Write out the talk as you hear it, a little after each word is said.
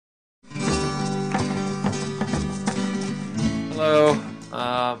So,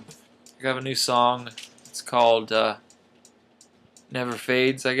 I have a new song. It's called Never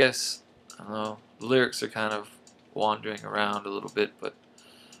Fades, I guess. I don't know. The lyrics are kind of wandering around a little bit, but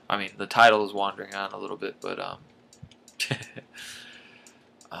I mean, the title is wandering around a little bit, but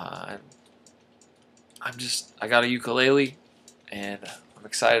I got a ukulele, and I'm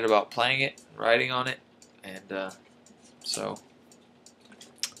excited about playing it, and writing on it, and so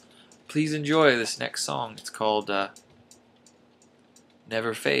please enjoy this next song. It's called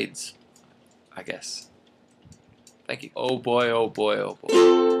Never Fades, I guess. Thank you. Oh boy, oh boy, oh boy.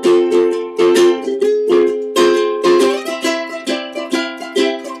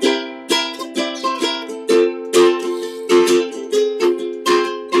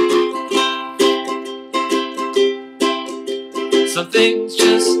 Some things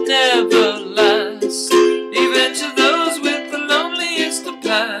just never last, even to those with the loneliest of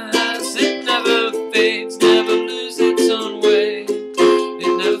past. It never fades, never loses its own way.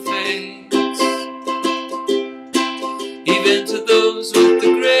 It never fades. Even to those with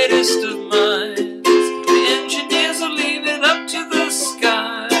the greatest of minds, the engineers will leave it up to the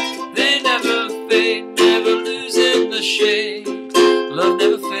sky. They never fade, never lose in the shade. Love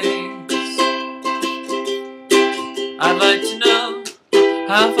never fades. I'd like to know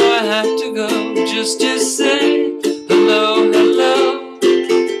how far I have to go just to say hello, hello,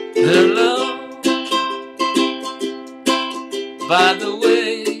 hello. By the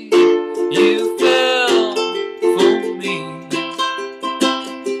way, you fell for me.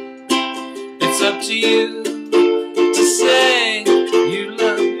 It's up to you to say you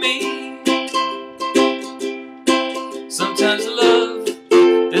love me. Sometimes love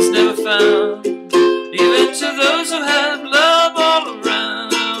is never found, even to those who have love all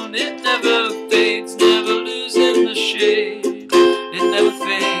around. It never fades, never losing the shade. It never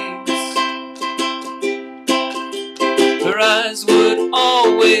fades. Her eyes would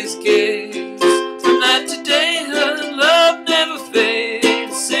always gaze from night to day. Her love never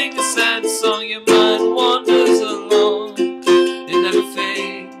fades. Sing a sad song, your mind wanders along. It never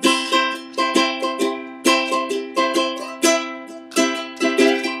fades.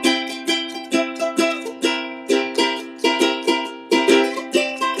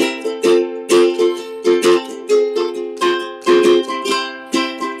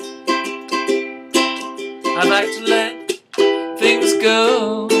 I like to let things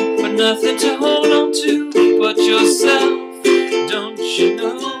go, but nothing to hold on to but yourself, don't you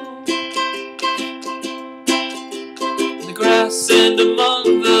know? In the grass and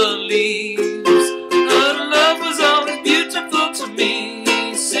among the leaves, her love was always beautiful to me.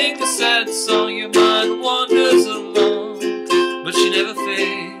 Sing a sad song, your mind wanders along, but she never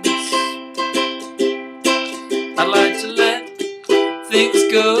fades. I like to let things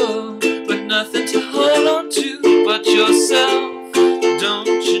go, but nothing to hold on to but yourself,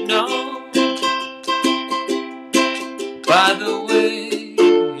 don't you know? By the way,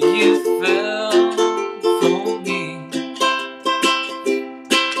 you fell for me.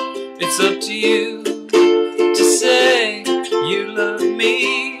 It's up to you to say you love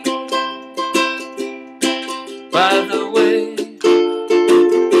me. By the way,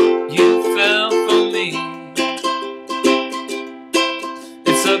 you fell for me.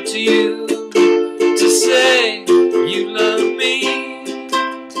 It's up to you to say you love me.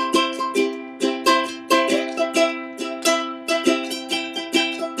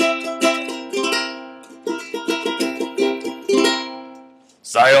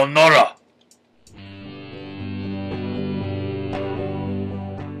 Sayonara.